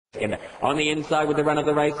And on the inside with the run of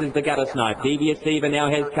the race is the Gutter Snipe. Devious Diva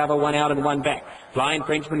now has cover, one out and one back. Flying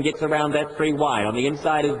Frenchman gets around that three wide. On the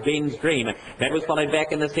inside is Ben's Dream. That was followed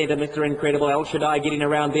back in the centre. Mr. Incredible El Shaddai getting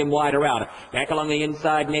around them wider out. Back along the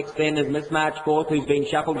inside next then is Miss March fourth, who's been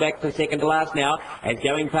shuffled back to second to last now. As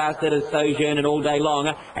going past it is Sojourn and All Day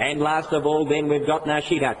Long. And last of all then we've got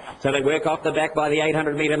Nashita. So they work off the back by the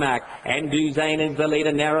 800 metre mark. And Duzane is the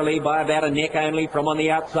leader narrowly by about a neck only. From on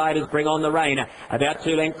the outside is Bring On the Rain. About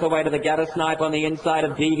 2 lengths away to the Gutter Snipe on the inside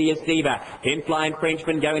of Devious Diva. Then Flying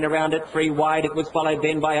Frenchman going around it 3 wide. It was followed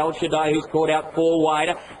then by El Shaddai, who's caught out 4 wide.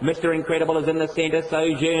 Mr. Incredible is in the centre.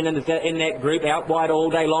 Sojourn is in that group. Out wide All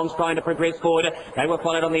Day Long's trying to progress forward. They were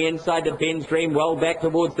followed on the inside to Ben's Dream. Well back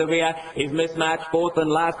towards the rear is Miss March fourth, and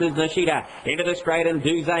last is Nashita. Into the straight and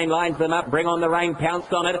Duzane lines them up. Bring On the Rain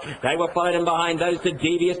pounced on it. They were followed in behind those to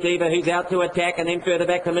Devious Diva, who's out to attack, and then further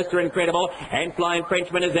back to Mr. Incredible, and Flying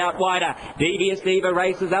Frenchman is out wider. Devious Diva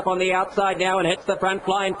races up on the outside now and hits the front.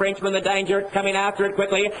 Flying Frenchman, the danger, it's coming after it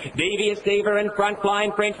quickly. Devious Diva in front.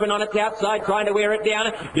 Flying Frenchman on its outside trying to wear it down.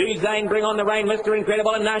 Duzane, Bring On the Rain, Mr.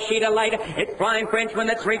 Incredible, and Nashita late. It's Flying Frenchman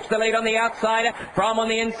that's reached the lead on the outside. From on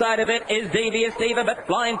the inside of it is Devious Diva, but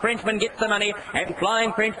Flying Frenchman gets the money, and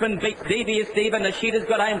Flying Frenchman beats Devious Diva. Nashita's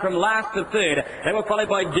got home from last to third. They were followed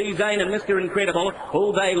by Duzane and Mr. Incredible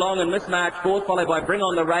All Day Long, and Miss March fourth, followed by Bring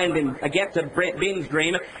On the Rain, then a gap to Ben's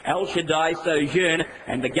Dream, El Shaddai, Sojourn,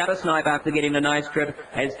 and the Gutter Snipe, after getting a nice trip,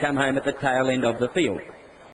 has come home at the tail end of the field.